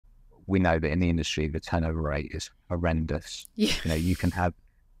we know that in the industry, the turnover rate is horrendous. Yeah. You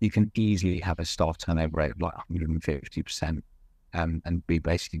can easily have a staff turnover rate of like 150%, and be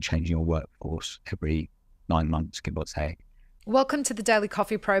basically changing your workforce every 9 months, give or take. Welcome to the Daily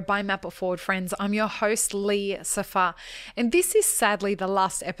Coffee Pro by Map It Forward, friends. I'm your host, Lee Safar, and this is sadly the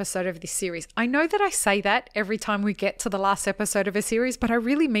last episode of this series. I know that I say that every time we get to the last episode of a series, but I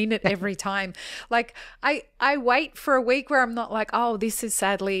really mean it every time. Like, I wait for a week where I'm not like, oh, this is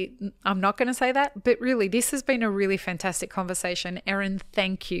sadly, I'm not going to say that, but really, this has been a really fantastic conversation. Eren,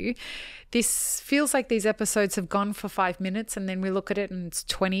 thank you. This feels like these episodes have gone for 5 minutes, and then we look at it and it's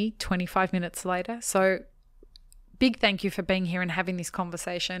 25 minutes later. So big thank you for being here and having this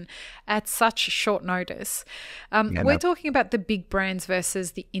conversation at such short notice. We're talking about the big brands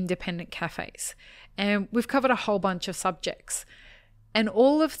versus the independent cafes. And we've covered a whole bunch of subjects. And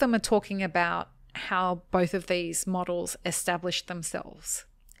all of them are talking about how both of these models established themselves.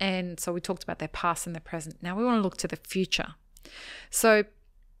 And so we talked about their past and their present. Now we want to look to the future. So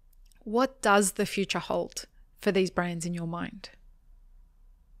what does the future hold for these brands in your mind?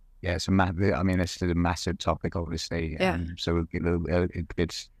 Yeah, this is a massive topic, obviously. Yeah. So we'll give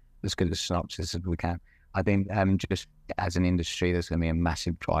as good a synopsis as we can. I think just as an industry, there's going to be a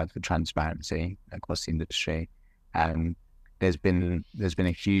massive drive for transparency across the industry. There's been a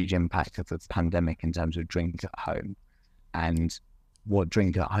huge impact of the pandemic in terms of drink at home, and what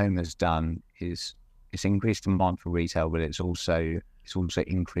drink at home has done is it's increased demand for retail, but it's also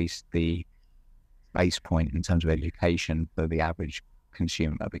increased the base point in terms of education for the average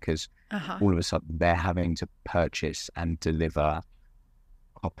consumer, because all of a sudden they're having to purchase and deliver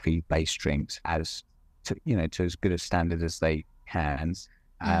coffee-based drinks to as good a standard as they can,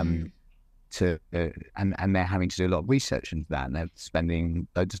 and they're having to do a lot of research into that, and they're spending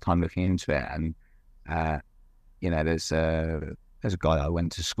loads of time looking into it. And there's a guy that I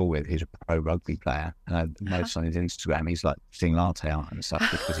went to school with who's a pro rugby player, and I noticed on his Instagram he's like putting latte art and stuff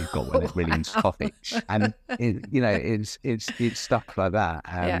because he's got one that's really into coffee, and it's stuff like that.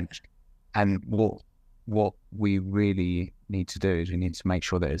 And what we really need to do is we need to make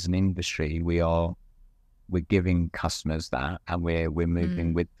sure that as an industry we're giving customers that, and we're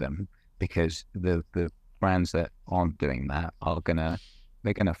moving with them, because the brands that aren't doing that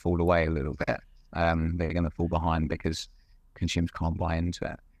they're gonna fall away a little bit. They're gonna fall behind because consumers can't buy into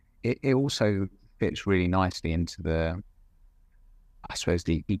it. It also fits really nicely into the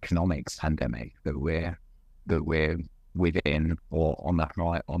economics pandemic that we're within, or on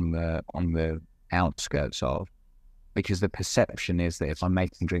the outskirts of, because the perception is that if I'm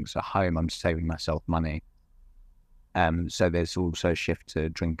making drinks at home, I'm saving myself money. So there's also a shift to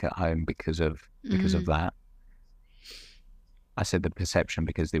drink at home because of that. I said the perception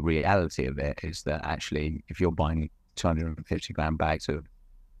because the reality of it is that actually, if you're buying 250 gram bags of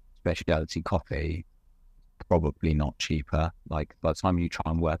specialty coffee, probably not cheaper. Like, by the time you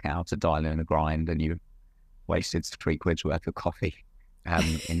try and work out to dial in a grind, and you've wasted £3 worth of coffee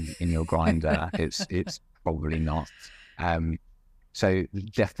in your grinder, it's probably not. So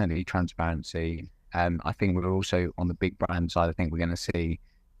definitely transparency. I think we're also, on the big brand side, I think we're going to see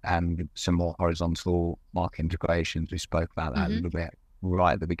some more horizontal market integrations. We spoke about that a little bit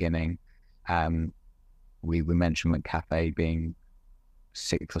right at the beginning. We mentioned McCafe being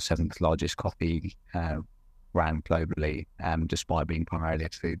 6th or 7th largest coffee brand globally, despite being primarily a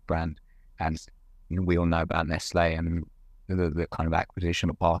food brand. And we all know about Nestle and the kind of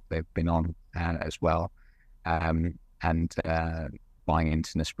acquisition path they've been on as well, and buying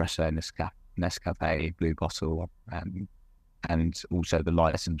into Nespresso, Nescafe, Blue Bottle, and also the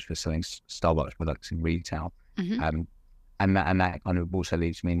license for selling Starbucks products in retail. And that kind of also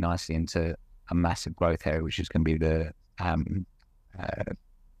leads me nicely into a massive growth area, which is going to be the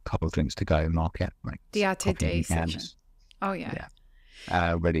cold drinks to go market, like the RTD section. Oh yeah.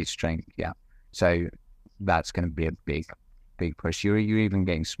 Ready to drink. Yeah. So that's going to be a big push. You're even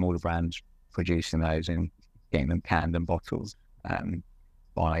getting smaller brands producing those and getting them canned and bottled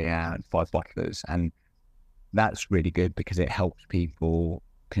by 5 bottlers, and that's really good because it helps people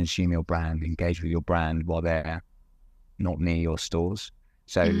consume your brand, engage with your brand while they're not near your stores.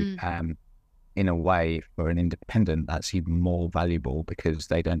 So in a way, for an independent, that's even more valuable because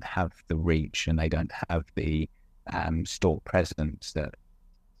they don't have the reach and they don't have the store presence that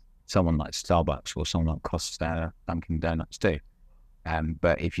someone like Starbucks or someone like Costa, Dunkin' Donuts do.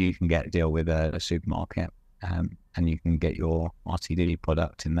 But if you can get a deal with a supermarket and you can get your RTD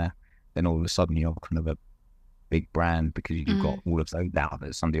product in there, then all of a sudden you're kind of a big brand because you've got all of those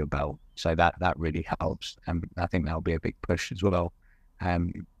outlets under your belt. So that really helps. And I think that'll be a big push as well.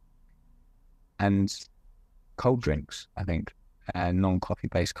 And cold drinks, I think non-coffee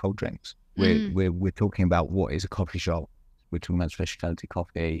based cold drinks. We're talking about what is a coffee shop. We're talking about specialty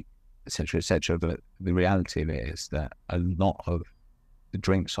coffee, etc., etc. But the reality of it is that a lot of the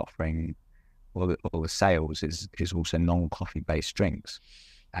drinks offering or the sales is also non-coffee based drinks.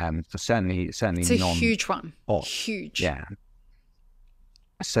 So certainly it's a huge one. Hot. Huge. Yeah.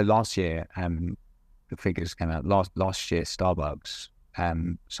 So last year, the figures came out. Last year, Starbucks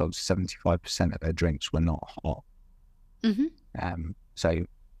sold 75% of their drinks were not hot. So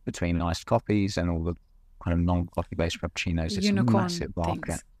between iced coffees and all the kind of non-coffee based frappuccinos, it's a massive market.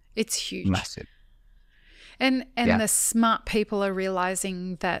 Things. It's huge. Massive. And the smart people are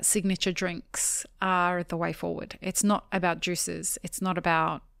realizing that signature drinks are the way forward. It's not about juices. It's not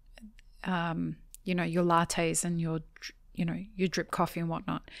about, your lattes and your drip coffee and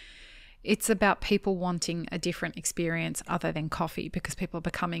whatnot. It's about people wanting a different experience other than coffee, because people are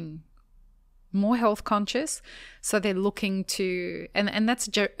becoming more health conscious. So they're looking to, and that's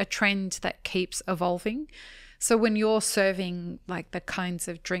a trend that keeps evolving. So when you're serving like the kinds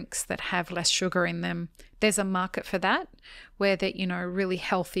of drinks that have less sugar in them, there's a market for that, where they're, really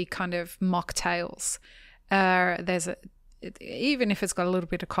healthy kind of mocktails. Even if it's got a little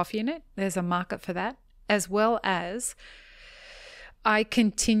bit of coffee in it, there's a market for that. As well as, I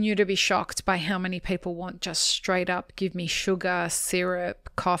continue to be shocked by how many people want just straight up, give me sugar,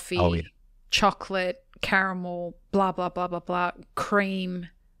 syrup, coffee, chocolate, caramel, blah, blah, blah, blah, blah, cream,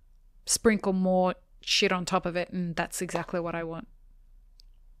 sprinkle more shit on top of it, and that's exactly what I want.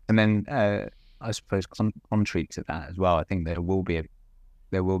 And then I suppose contrary to that as well, I think there will be a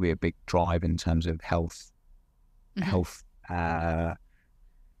big drive in terms of health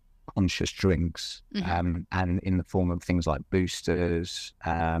conscious drinks, and in the form of things like boosters,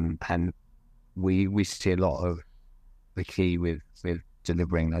 and we see a lot of the key with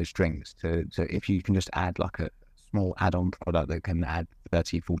delivering those drinks to if you can just add like a small add-on product that can add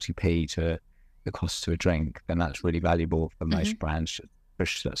 30-40p to the cost to a drink, then that's really valuable for most brands to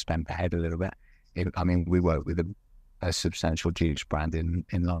push that spend per head a little bit. We work with a substantial juice brand in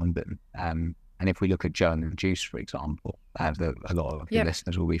London, and if we look at Joe and the Juice, for example, that a lot of your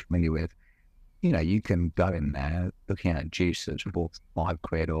listeners will be familiar with, you can go in there looking at a juice that's worth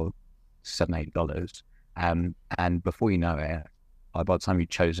 £5 or $7-8, and before you know it, by the time you've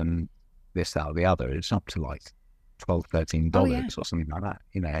chosen this, that, or the other, it's up to like $12-13 or something like that,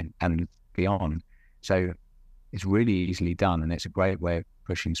 and beyond. So it's really easily done, and it's a great way of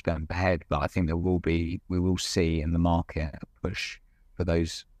pushing spend per head. But I think we will see in the market a push for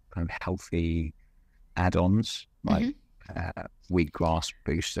those kind of healthy add-ons, like wheatgrass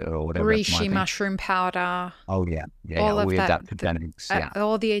booster or whatever. Reishi mushroom powder. Oh yeah, all of the that, adaptogenics.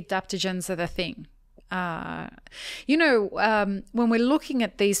 All the adaptogens are the thing. When we're looking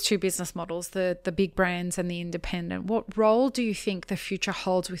at these two business models, the big brands and the independent, what role do you think the future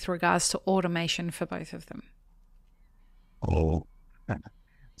holds with regards to automation for both of them? Oh,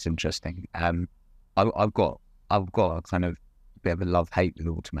 it's interesting. I've got a kind of bit of a love-hate with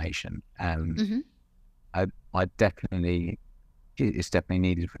automation. It's definitely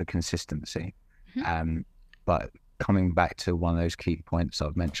needed for consistency. But coming back to one of those key points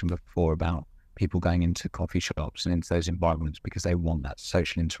I've mentioned before about people going into coffee shops and into those environments because they want that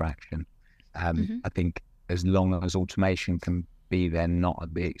social interaction. I think as long as automation can be there, not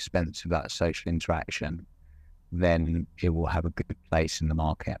at the expense of that social interaction, then it will have a good place in the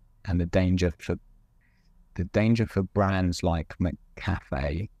market. And the danger for brands like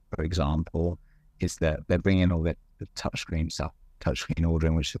McCafe, for example, is that they're bringing all the touchscreen stuff, touchscreen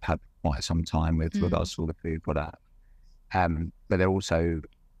ordering, which they've had for quite some time with regards to all the food product. But they're also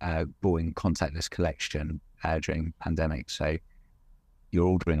brought in contactless collection during pandemic. So you're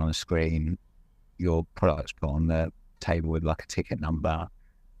ordering on a screen, your product's put on the table with like a ticket number,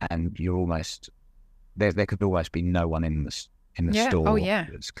 and you're almost there could almost be no one in the store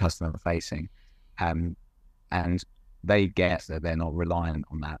that's customer facing, and they get that they're not reliant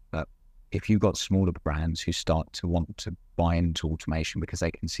on that. But if you've got smaller brands who start to want to buy into automation because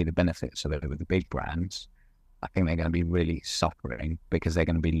they can see the benefits of it with the big brands, I think they're going to be really suffering because they're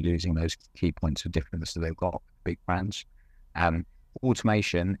going to be losing those key points of difference that they've got with big brands.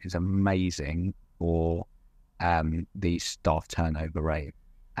 Automation is amazing for the staff turnover rate.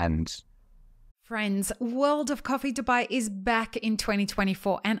 And friends, World of Coffee Dubai is back in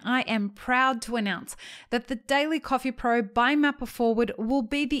 2024, and I am proud to announce that the Daily Coffee Pro by Mapper Forward will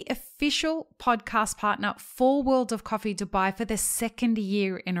be the official official podcast partner for World of Coffee Dubai for the second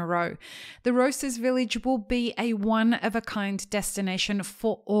year in a row. The Roasters Village will be a one-of-a-kind destination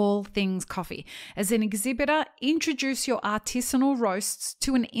for all things coffee. As an exhibitor, introduce your artisanal roasts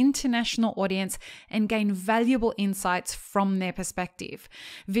to an international audience and gain valuable insights from their perspective.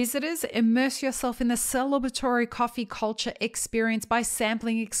 Visitors, immerse yourself in the celebratory coffee culture experience by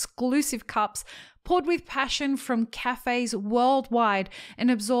sampling exclusive cups poured with passion from cafes worldwide and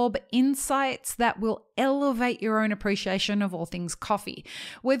absorb insights that will elevate your own appreciation of all things coffee.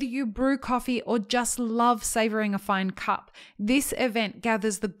 Whether you brew coffee or just love savoring a fine cup, this event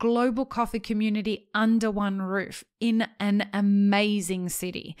gathers the global coffee community under one roof in an amazing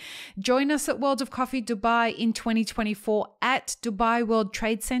city. Join us at World of Coffee Dubai in 2024 at Dubai World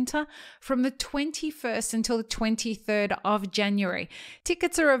Trade Center from the 21st until the 23rd of January.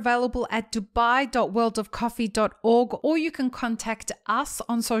 Tickets are available at dubai.worldofcoffee.org, or you can contact us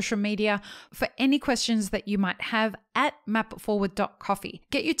on social media for any questions that you might have at mapitforward.coffee.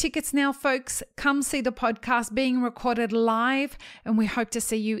 Get your tickets now, folks. Come see the podcast being recorded live, and we hope to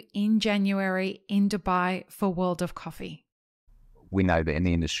see you in January in Dubai for World of Coffee. We know that in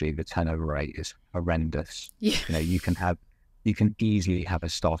the industry, the turnover rate is horrendous. Yeah. You know, you can easily have a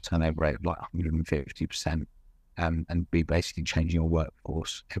staff turnover rate of like 150%, and be basically changing your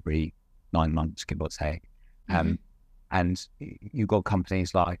workforce every 9 months, give or take. And you've got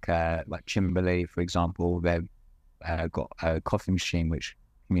companies like Chimberley, for example. They've got a coffee machine which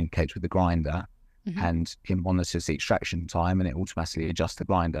communicates with the grinder, and it monitors the extraction time, and it automatically adjusts the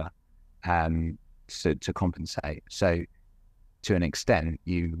grinder to compensate. So to an extent,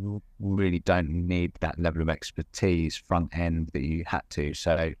 you really don't need that level of expertise front end that you had to.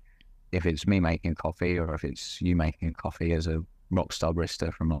 So if it's me making coffee, or if it's you making coffee as a rockstar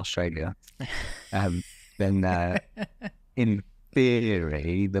barista from Australia, then in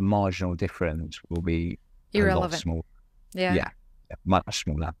theory, the marginal difference will be irrelevant. A lot small. Yeah, much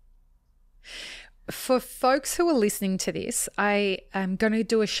smaller. For folks who are listening to this, I am going to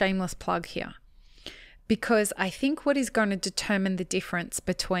do a shameless plug here, because I think what is going to determine the difference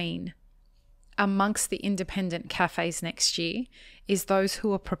between amongst the independent cafes next year is those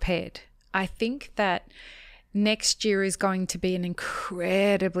who are prepared. I think that next year is going to be an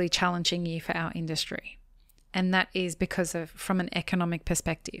incredibly challenging year for our industry. And that is because of, from an economic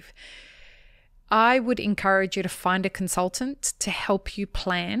perspective. I would encourage you to find a consultant to help you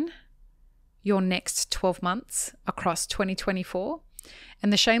plan your next 12 months across 2024.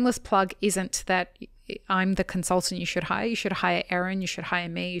 And the shameless plug isn't that I'm the consultant you should hire. You should hire Eren, you should hire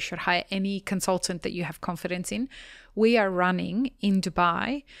me, you should hire any consultant that you have confidence in. We are running in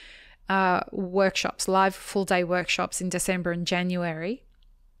Dubai workshops, live full-day workshops in December and January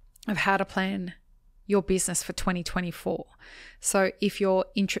of how to plan your business for 2024. So if you're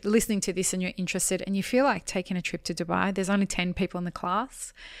listening to this and you're interested and you feel like taking a trip to Dubai, there's only 10 people in the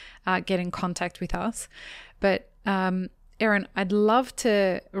class. Get in contact with us. But Eren, I'd love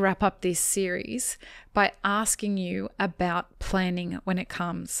to wrap up this series by asking you about planning when it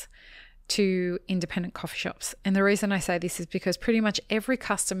comes to independent coffee shops. And the reason I say this is because pretty much every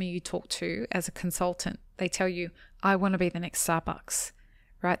customer you talk to as a consultant, they tell you, I want to be the next Starbucks,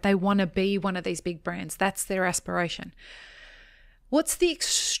 right? They want to be one of these big brands. That's their aspiration. What's the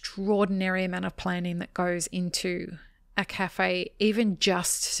extraordinary amount of planning that goes into a cafe, even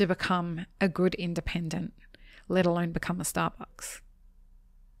just to become a good independent, let alone become a Starbucks?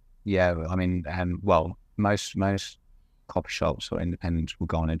 Yeah, I mean, well, most coffee shops or independents will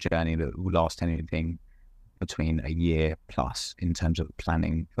go on a journey that will last anything between a year plus in terms of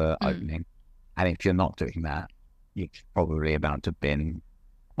planning for opening. And if you're not doing that, you're probably about to bin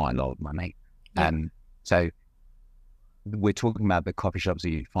quite a lot of money. So we're talking about the coffee shops that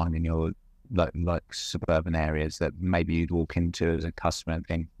you find in your like suburban areas that maybe you'd walk into as a customer and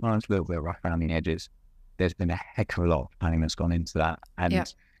think, well, it's a little bit rough around the edges. There's been a heck of a lot of planning that's gone into that.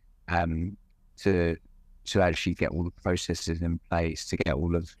 And to actually get all the processes in place, to get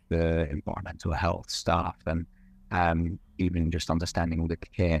all of the environmental health stuff, and even just understanding all the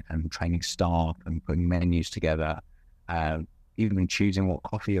kit and training staff and putting menus together, even choosing what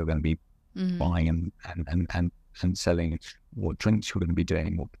coffee you're going to be buying and selling, what drinks you're going to be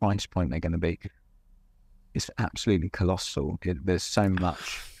doing, what price point they're going to be. It's absolutely colossal. There's so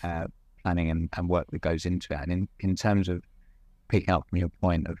much planning and work that goes into it. And in terms of picking up from your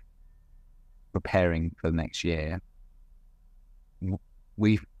point of preparing for the next year,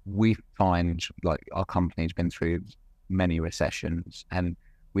 we find, like, our company's been through many recessions, and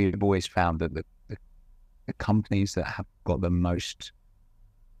we've always found that the companies that have got the most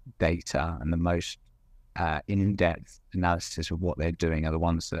data and the most in-depth analysis of what they're doing are the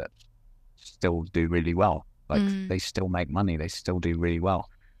ones that still do really well. Like they still make money, they still do really well,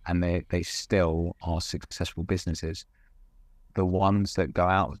 and they still are successful businesses. The ones that go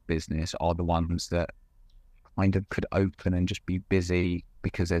out of business are the ones that kind of could open and just be busy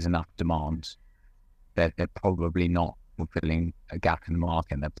because there's enough demand. They're probably not fulfilling a gap in the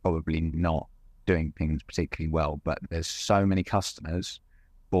market, and they're probably not doing things particularly well, but there's so many customers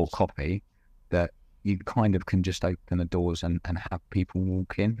for coffee that you kind of can just open the doors and have people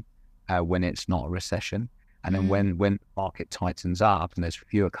walk in when it's not a recession. And then when the market tightens up and there's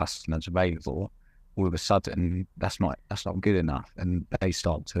fewer customers available, all of a sudden that's not good enough, and they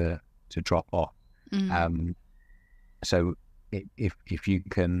start to drop off. So if you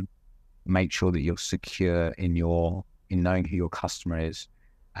can make sure that you're secure in knowing who your customer is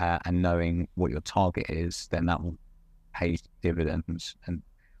and knowing what your target is, then that will pay dividends. And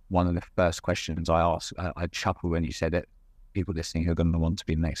one of the first questions I asked, I chuckled when you said it, people listening who are going to want to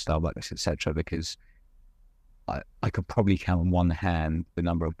be the next Starbucks, etc., because I could probably count on one hand the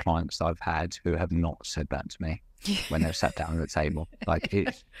number of clients that I've had who have not said that to me when they've sat down at the table. Like,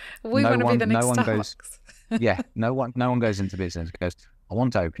 we want to be the next Starbucks. No one goes into business and goes, I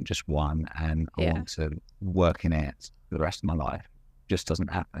want to open just one and I want to work in it for the rest of my life. It just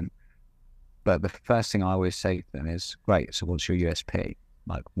doesn't happen. But the first thing I always say to them is, great, so what's your USP?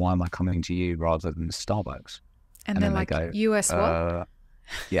 Like, why am I coming to you rather than Starbucks? And they're like, go, US what?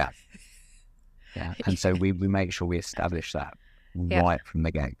 Yeah. Yeah. And so we make sure we establish that right from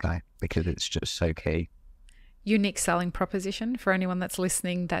the get-go, because it's just so key. Unique selling proposition for anyone that's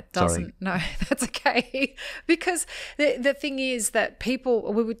listening that doesn't know. That's okay. Because the thing is that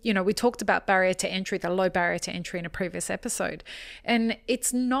people, we talked about barrier to entry, the low barrier to entry in a previous episode. And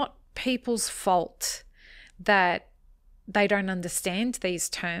it's not people's fault that they don't understand these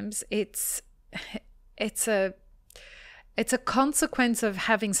terms. It's a consequence of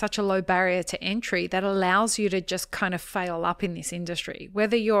having such a low barrier to entry that allows you to just kind of fail up in this industry,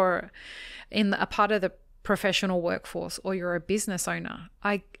 whether you're in a part of the professional workforce or you're a business owner.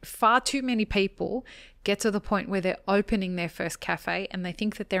 Far too many people get to the point where they're opening their first cafe and they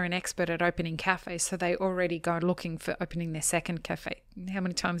think that they're an expert at opening cafes, so they already go looking for opening their second cafe. How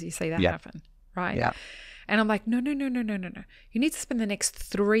many times do you see that happen, right? Yeah. And I'm like, no. You need to spend the next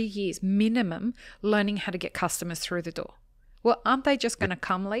 3 years minimum learning how to get customers through the door. Well, aren't they just going to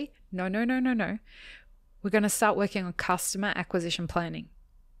come, Lee? No. We're going to start working on customer acquisition planning.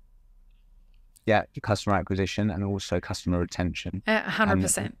 Yeah, customer acquisition and also customer retention.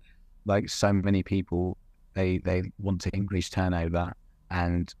 100%. And like so many people, they want to increase turnover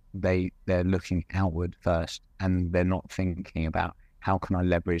and they're looking outward first, and they're not thinking about how can I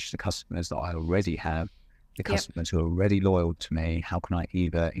leverage the customers that I already have, the customers who are already loyal to me. How can I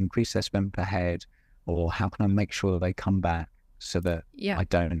either increase their spend per head, or how can I make sure that they come back so that I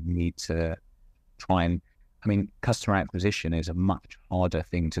don't need to try and, customer acquisition is a much harder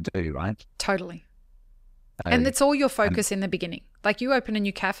thing to do, right? Totally. And it's all your focus in the beginning. Like, you open a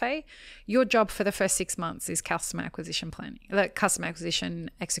new cafe, your job for the first 6 months is customer acquisition planning, like customer acquisition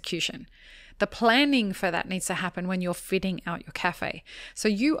execution. The planning for that needs to happen when you're fitting out your cafe. So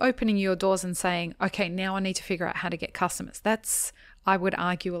you opening your doors and saying, okay, now I need to figure out how to get customers. That's, I would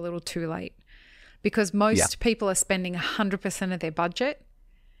argue, a little too late, because most people are spending 100% of their budget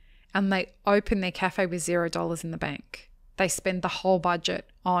and they open their cafe with $0 in the bank. They spend the whole budget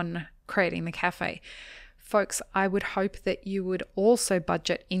on creating the cafe. Folks, I would hope that you would also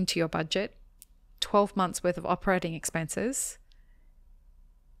budget into your budget 12 months worth of operating expenses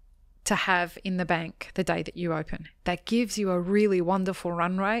to have in the bank the day that you open. That gives you a really wonderful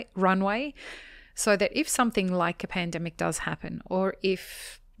runway so that if something like a pandemic does happen, or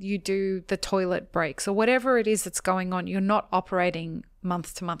if you do the toilet breaks or whatever it is that's going on, you're not operating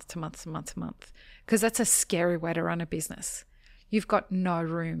month to month, because that's a scary way to run a business. You've got no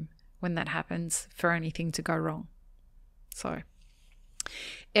room when that happens for anything to go wrong. So,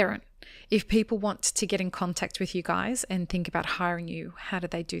 Eren, if people want to get in contact with you guys and think about hiring you, how do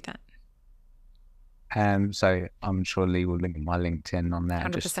they do that? So I'm sure Lee will link my LinkedIn on there.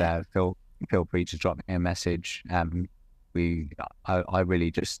 100%. Just feel free to drop me a message. I really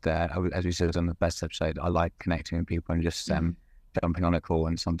just, as we said on the best episode, I like connecting with people and just jumping on a call,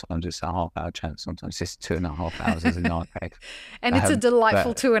 and sometimes it's a half-hour chat, sometimes it's 2.5 hours as a night. And it's a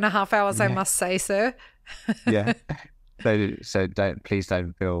delightful 2.5 hours, I must say, sir. Yeah. So please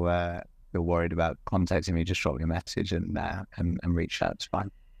don't feel worried about contacting me. Just drop me a message and reach out. It's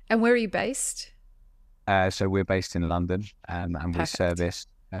fine. And where are you based? So we're based in London, and we service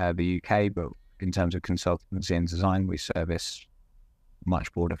the UK, but in terms of consultancy and design, we service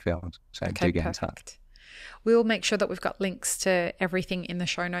much broader field. So do get in touch. We'll make sure that we've got links to everything in the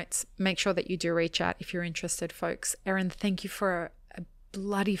show notes. Make sure that you do reach out if you're interested, folks. Eren, thank you for a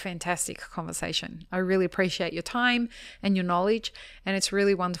bloody fantastic conversation. I really appreciate your time and your knowledge, and it's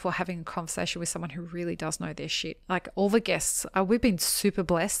really wonderful having a conversation with someone who really does know their shit. Like all the guests, we've been super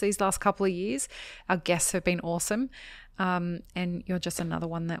blessed these last couple of years. Our guests have been awesome, and you're just another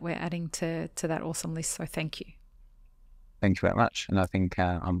one that we're adding to that awesome list, so thank you. Thank you very much. And I think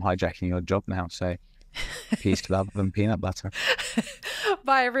I'm hijacking your job now, so peace, love, and peanut butter.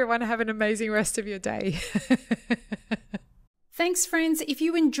 Bye, everyone. Have an amazing rest of your day. Thanks, friends. If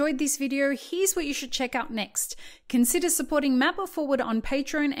you enjoyed this video, here's what you should check out next. Consider supporting Map It Forward on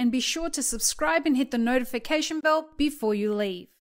Patreon, and be sure to subscribe and hit the notification bell before you leave.